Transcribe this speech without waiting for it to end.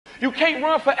You can't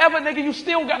run forever, nigga. You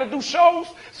still gotta do shows.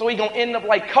 So he gonna end up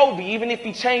like Kobe. Even if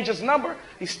he change his number,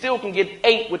 he still can get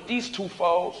 8 with these 2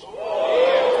 foes.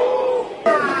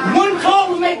 One call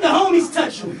will make the homies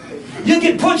touch you. You'll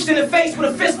get punched in the face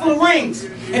with a fistful of rings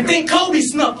and think Kobe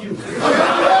snuck you.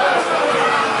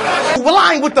 Well,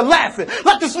 I ain't with the laughing.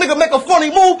 Let this nigga make a funny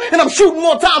move, and I'm shooting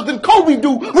more times than Kobe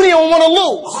do when he don't want to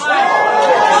lose.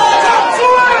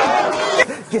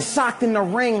 Get socked in the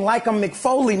ring like a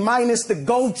McFoley minus the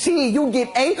goatee. You get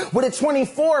 8 with a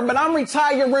 24, but I'm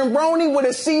retiring Roney with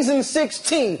a season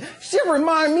 16. Shit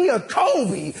remind me of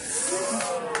Kobe.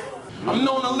 I'm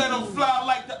known to let him fly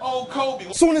like the old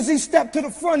Kobe. Soon as he stepped to the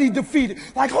front, he defeated.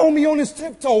 Like homie on his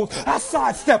tiptoes, I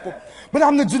sidestep him. But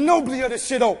I'm the Ginobili of the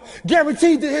shit, oh.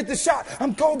 Guaranteed to hit the shot.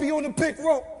 I'm Kobe on the pick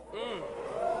rope.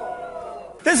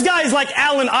 This guy is like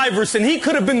Allen Iverson. He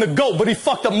could have been the GOAT, but he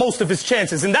fucked up most of his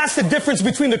chances. And that's the difference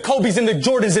between the Kobes and the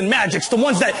Jordans and Magics. The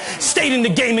ones that stayed in the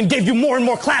game and gave you more and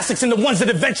more classics, and the ones that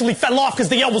eventually fell off because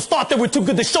they always thought they were too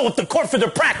good to show up the court for their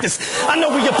practice. I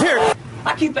know we appear.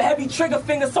 I keep a heavy trigger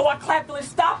finger, so I clap till it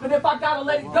stop, and if I gotta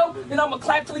let it go, then I'ma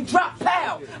clap till it drop,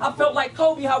 pow! I felt like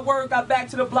Kobe, how word got back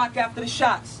to the block after the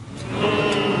shots.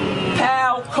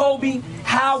 Pow, Kobe,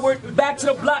 Howard, back to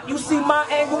the block, you see my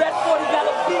angle, that 40 got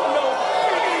a big nose.